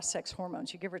on cross-sex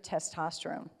hormones, you give her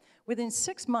testosterone, within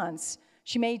 6 months,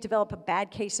 she may develop a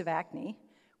bad case of acne,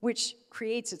 which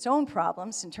creates its own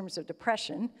problems in terms of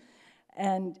depression.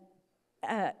 And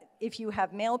if you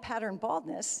have male pattern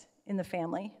baldness in the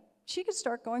family, she could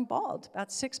start going bald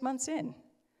about 6 months in.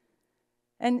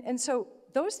 And so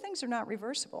those things are not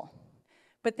reversible.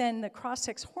 But then the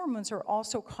cross-sex hormones are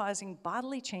also causing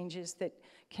bodily changes that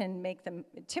can make them,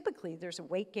 typically there's a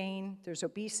weight gain, there's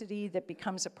obesity that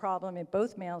becomes a problem in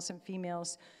both males and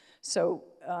females. So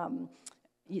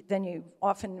then you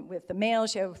often, with the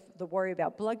males, you have the worry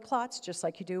about blood clots, just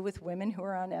like you do with women who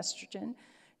are on estrogen.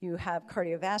 You have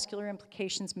cardiovascular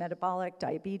implications, metabolic,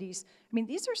 diabetes. I mean,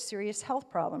 these are serious health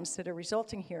problems that are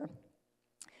resulting here.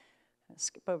 I'll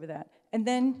skip over that. And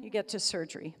then you get to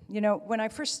surgery. You know, when I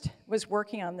first was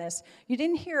working on this, you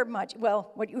didn't hear much.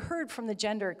 Well, what you heard from the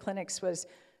gender clinics was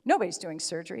nobody's doing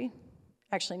surgery.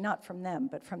 Actually, not from them,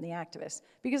 but from the activists,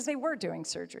 because they were doing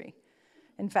surgery.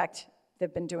 In fact,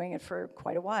 they've been doing it for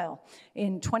quite a while.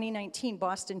 In 2019,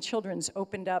 Boston Children's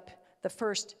opened up the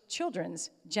first children's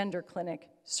gender clinic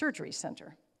surgery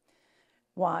center.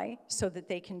 Why? So that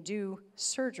they can do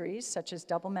surgeries such as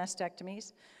double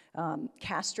mastectomies,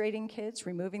 castrating kids,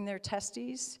 removing their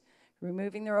testes,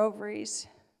 removing their ovaries,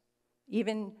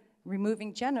 even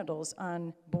removing genitals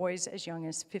on boys as young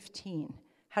as 15.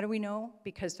 How do we know?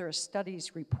 Because there are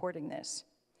studies reporting this.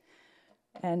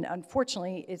 And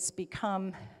unfortunately, it's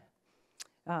become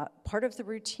part of the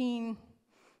routine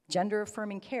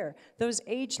gender-affirming care. Those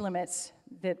age limits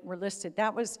that were listed,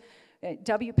 that was,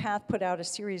 WPATH put out a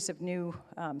series of new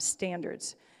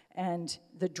standards, and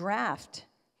the draft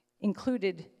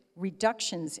included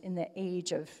reductions in the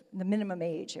age of, the minimum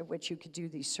age at which you could do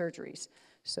these surgeries,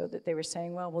 so that they were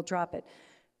saying, well, we'll drop it.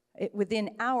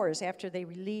 Within hours after they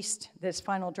released this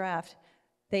final draft,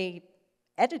 they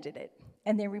edited it,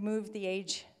 and they removed the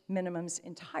age minimums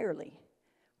entirely.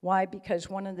 Why? Because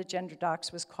one of the gender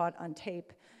docs was caught on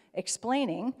tape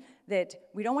explaining that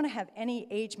we don't want to have any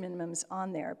age minimums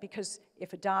on there, because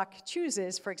if a doc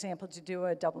chooses, for example, to do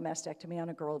a double mastectomy on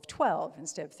a girl of 12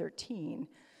 instead of 13,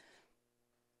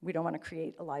 we don't want to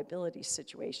create a liability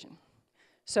situation.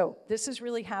 So this is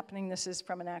really happening. This is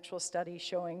from an actual study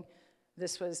showing,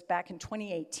 this was back in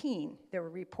 2018, they were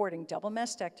reporting double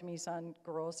mastectomies on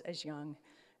girls as young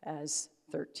as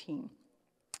 13.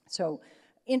 So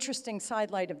interesting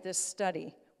sidelight of this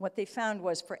study, what they found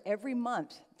was for every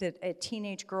month that a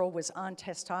teenage girl was on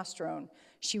testosterone,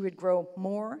 she would grow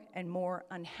more and more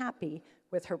unhappy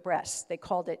with her breasts. They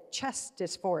called it chest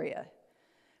dysphoria.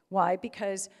 Why?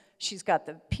 Because she's got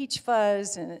the peach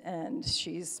fuzz, and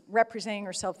she's representing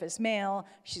herself as male.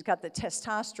 She's got the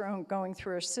testosterone going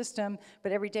through her system,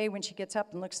 but every day when she gets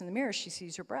up and looks in the mirror, she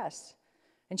sees her breasts,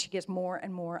 and she gets more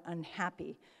and more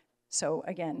unhappy. So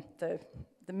again, the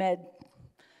med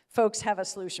folks have a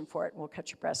solution for it. We'll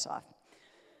cut your breasts off.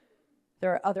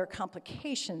 There are other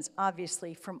complications,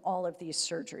 obviously, from all of these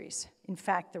surgeries. In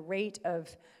fact, the rate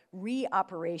of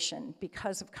reoperation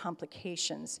because of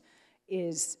complications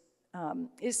is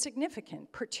significant,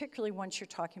 particularly once you're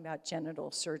talking about genital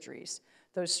surgeries.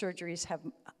 Those surgeries have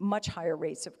much higher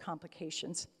rates of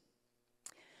complications.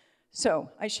 So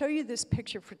I show you this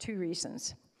picture for two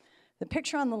reasons. The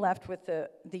picture on the left with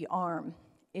the arm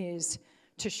is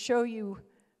to show you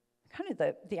kind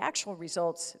of the actual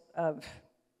results of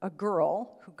a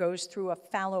girl who goes through a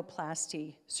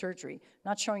phalloplasty surgery.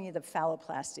 Not showing you the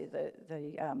phalloplasty,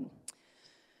 the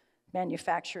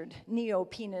manufactured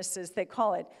neo-penis, as they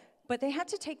call it, but they had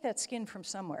to take that skin from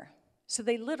somewhere. So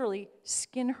they literally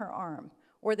skin her arm,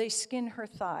 or they skin her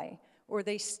thigh, or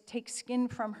they take skin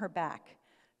from her back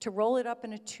to roll it up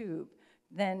in a tube,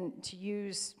 then to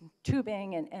use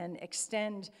tubing and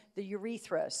extend the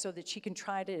urethra so that she can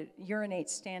try to urinate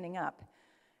standing up.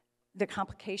 The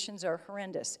complications are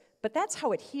horrendous, but that's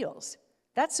how it heals.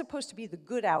 That's supposed to be the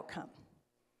good outcome,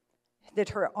 that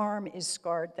her arm is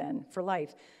scarred then for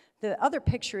life. The other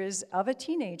picture is of a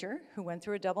teenager who went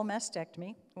through a double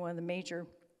mastectomy, one of the major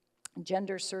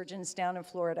gender surgeons down in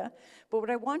Florida. But what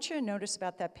I want you to notice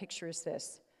about that picture is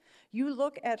this. You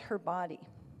look at her body,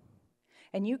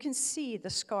 and you can see the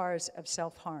scars of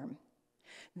self-harm.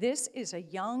 This is a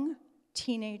young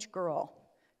teenage girl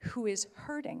who is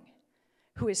hurting,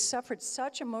 who has suffered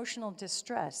such emotional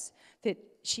distress that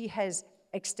she has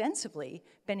extensively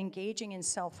been engaging in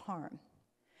self-harm.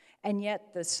 And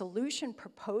yet the solution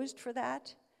proposed for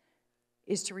that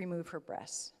is to remove her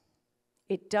breasts.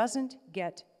 It doesn't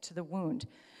get to the wound.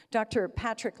 Dr.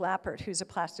 Patrick Lappert, who's a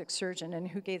plastic surgeon and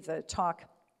who gave the talk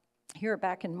here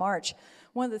back in March,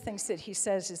 one of the things that he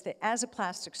says is that as a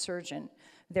plastic surgeon,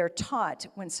 they're taught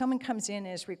when someone comes in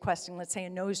and is requesting, let's say, a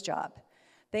nose job,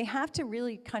 they have to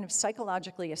really kind of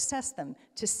psychologically assess them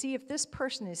to see if this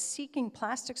person is seeking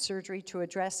plastic surgery to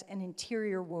address an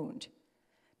interior wound.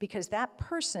 Because that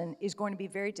person is going to be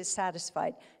very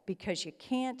dissatisfied because you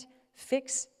can't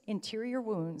fix interior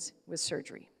wounds with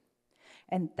surgery.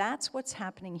 And that's what's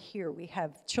happening here. We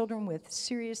have children with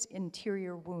serious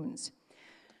interior wounds.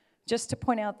 Just to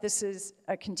point out, this is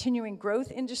a continuing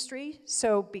growth industry.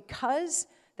 So because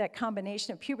that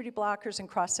combination of puberty blockers and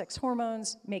cross-sex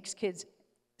hormones makes kids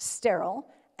sterile,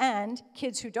 and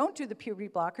kids who don't do the puberty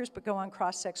blockers but go on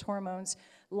cross-sex hormones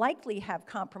likely have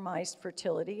compromised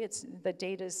fertility. The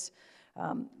data's,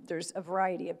 there's a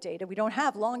variety of data. We don't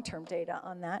have long-term data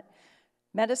on that.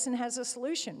 Medicine has a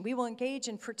solution. We will engage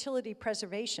in fertility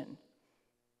preservation.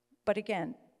 But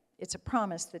again, it's a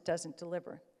promise that doesn't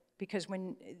deliver. Because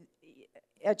when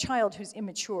a child who's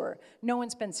immature, no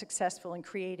one's been successful in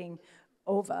creating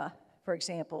ova, for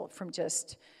example, from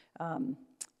just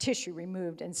tissue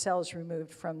removed and cells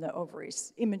removed from the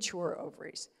ovaries, immature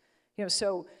ovaries. You know,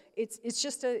 so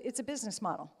it's a business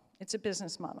model. It's a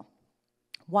business model.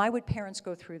 Why would parents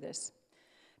go through this?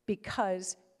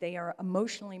 Because they are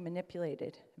emotionally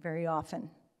manipulated very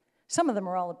often. Some of them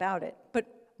are all about it, but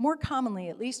more commonly,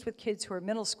 at least with kids who are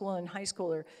middle school and high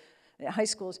school or high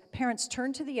schools, parents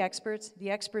turn to the experts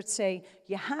say,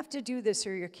 you have to do this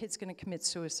or your kid's gonna commit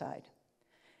suicide.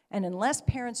 And unless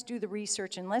parents do the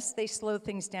research, unless they slow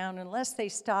things down, unless they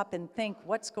stop and think,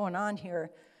 what's going on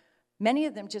here, many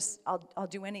of them just, I'll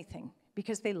do anything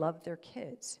because they love their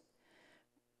kids.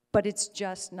 But it's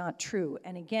just not true.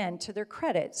 And again, to their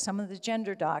credit, some of the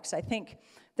gender docs, I think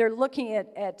they're looking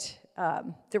at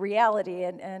the reality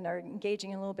and are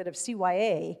engaging in a little bit of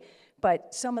CYA,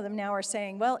 but some of them now are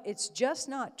saying, well, it's just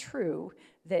not true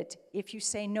that if you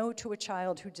say no to a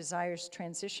child who desires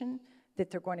transition, that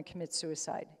they're going to commit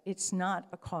suicide. It's not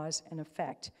a cause and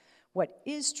effect. What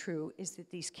is true is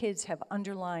that these kids have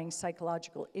underlying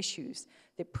psychological issues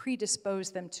that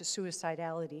predispose them to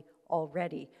suicidality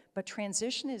already. But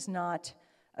transition is not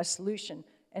a solution.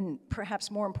 And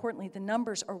perhaps more importantly, the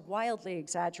numbers are wildly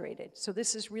exaggerated. So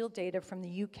this is real data from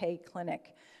the UK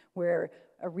clinic, where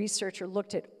a researcher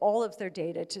looked at all of their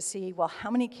data to see, well, how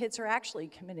many kids are actually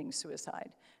committing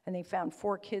suicide? And they found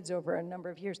 4 kids over a number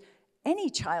of years.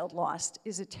 Any child lost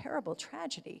is a terrible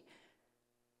tragedy,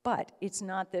 but it's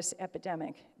not this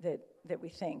epidemic that we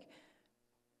think.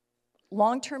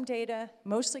 Long-term data,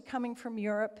 mostly coming from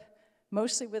Europe,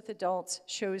 mostly with adults,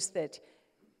 shows that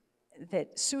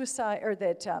suicide or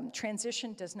that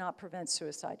transition does not prevent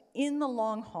suicide. In the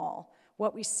long haul,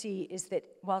 what we see is that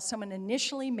while someone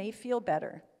initially may feel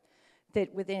better,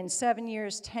 that within 7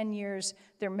 years, 10 years,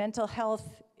 their mental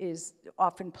health is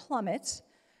often plummets,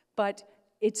 but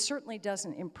it certainly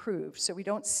doesn't improve. So we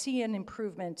don't see an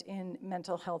improvement in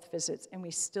mental health visits, and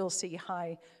we still see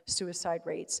high suicide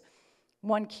rates.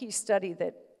 One key study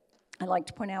that I'd like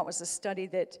to point out was a study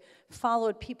that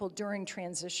followed people during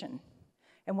transition.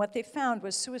 And what they found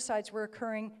was suicides were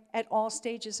occurring at all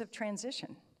stages of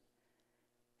transition.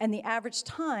 And the average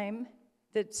time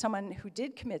that someone who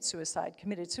did committed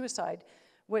suicide,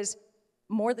 was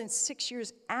more than 6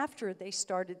 years after they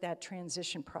started that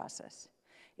transition process.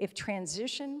 If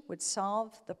transition would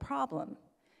solve the problem,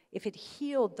 if it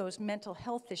healed those mental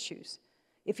health issues,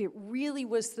 if it really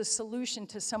was the solution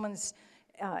to someone's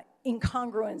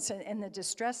incongruence and the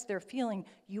distress they're feeling,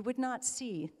 you would not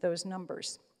see those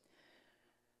numbers.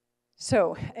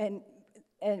 So, and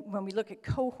when we look at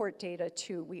cohort data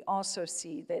too, we also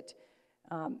see that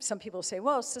some people say,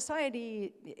 well,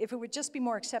 society, if it would just be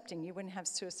more accepting, you wouldn't have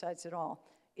suicides at all.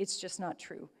 It's just not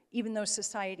true. Even though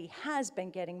society has been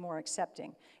getting more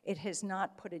accepting, it has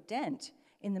not put a dent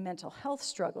in the mental health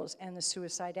struggles and the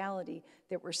suicidality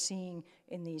that we're seeing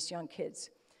in these young kids.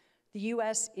 The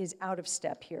US is out of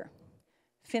step here.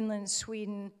 Finland,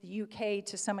 Sweden, the UK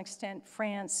to some extent,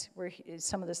 France, where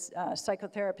some of the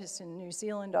psychotherapists in New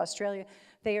Zealand, Australia,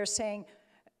 they are saying,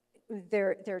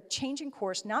 they're changing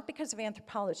course, not because of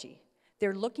anthropology.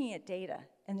 They're looking at data,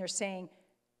 and they're saying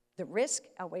the risk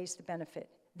outweighs the benefit.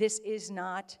 This is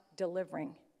not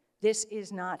delivering. This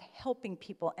is not helping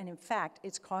people, and in fact,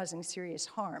 it's causing serious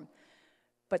harm.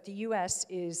 But the US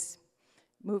is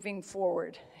moving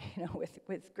forward,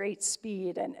 with great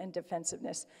speed and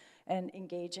defensiveness, and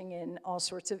engaging in all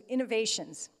sorts of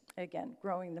innovations, again,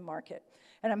 growing the market.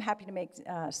 And I'm happy to make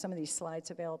some of these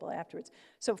slides available afterwards.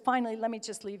 So finally, let me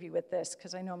just leave you with this,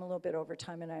 because I know I'm a little bit over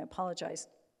time, and I apologize.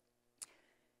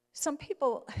 Some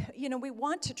people, we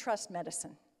want to trust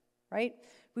medicine, right?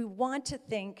 We want to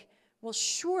think, well,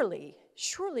 surely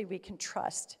we can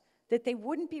trust that they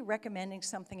wouldn't be recommending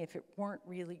something if it weren't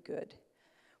really good.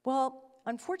 Well,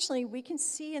 unfortunately, we can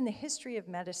see in the history of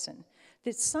medicine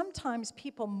that sometimes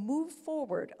people move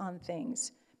forward on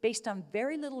things based on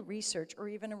very little research or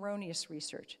even erroneous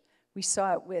research. We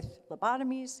saw it with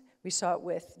lobotomies. We saw it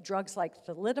with drugs like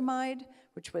thalidomide,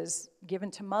 which was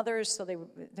given to mothers so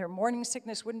their morning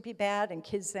sickness wouldn't be bad, and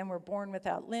kids then were born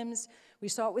without limbs. We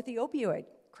saw it with the opioid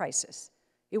crisis.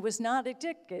 It was not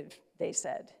addictive, they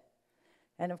said.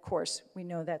 And of course, we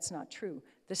know that's not true.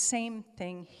 The same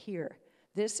thing here.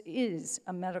 This is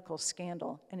a medical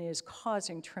scandal, and it is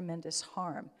causing tremendous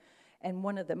harm. And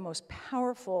one of the most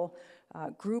powerful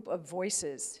group of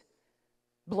voices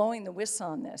blowing the whistle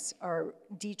on this are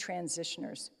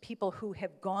detransitioners, people who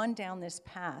have gone down this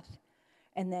path,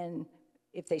 and then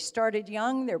if they started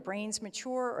young, their brains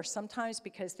mature, or sometimes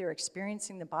because they're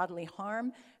experiencing the bodily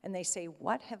harm, and they say,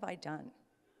 what have I done?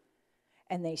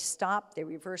 And they stop, they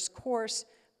reverse course,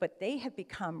 but they have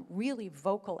become really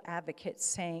vocal advocates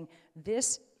saying,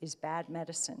 this is bad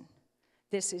medicine.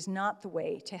 This is not the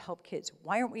way to help kids.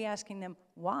 Why aren't we asking them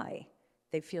why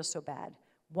they feel so bad?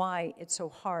 Why it's so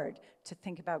hard to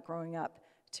think about growing up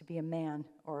to be a man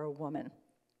or a woman?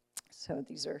 So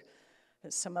these are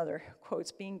some other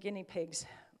quotes. Being guinea pigs,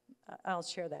 I'll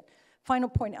share that. Final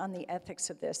point on the ethics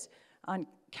of this. On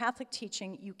Catholic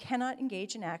teaching, you cannot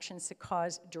engage in actions that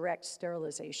cause direct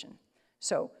sterilization.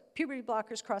 So puberty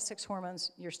blockers, cross-sex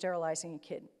hormones, you're sterilizing a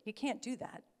kid. You can't do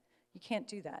that. You can't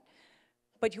do that.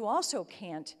 But you also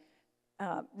can't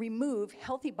remove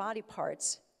healthy body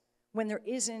parts when there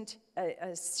isn't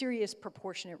a serious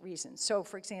proportionate reason. So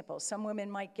for example, some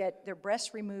women might get their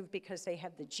breasts removed because they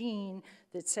have the gene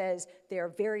that says they are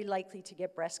very likely to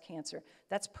get breast cancer.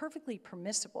 That's perfectly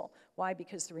permissible. Why?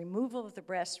 Because the removal of the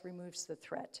breast removes the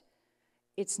threat.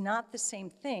 It's not the same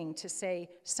thing to say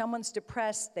someone's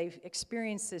depressed, they've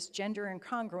experienced this gender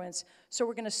incongruence, so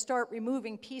we're gonna start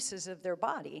removing pieces of their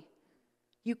body.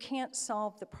 You can't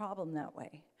solve the problem that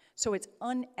way. So it's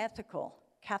unethical.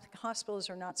 Catholic hospitals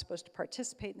are not supposed to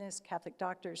participate in this, Catholic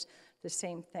doctors, the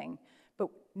same thing. But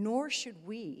nor should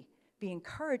we be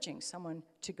encouraging someone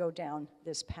to go down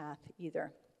this path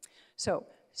either. So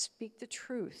speak the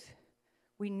truth.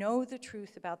 We know the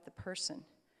truth about the person.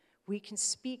 We can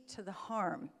speak to the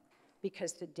harm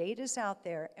because the data's out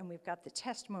there and we've got the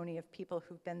testimony of people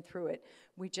who've been through it.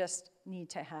 We just need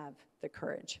to have the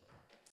courage.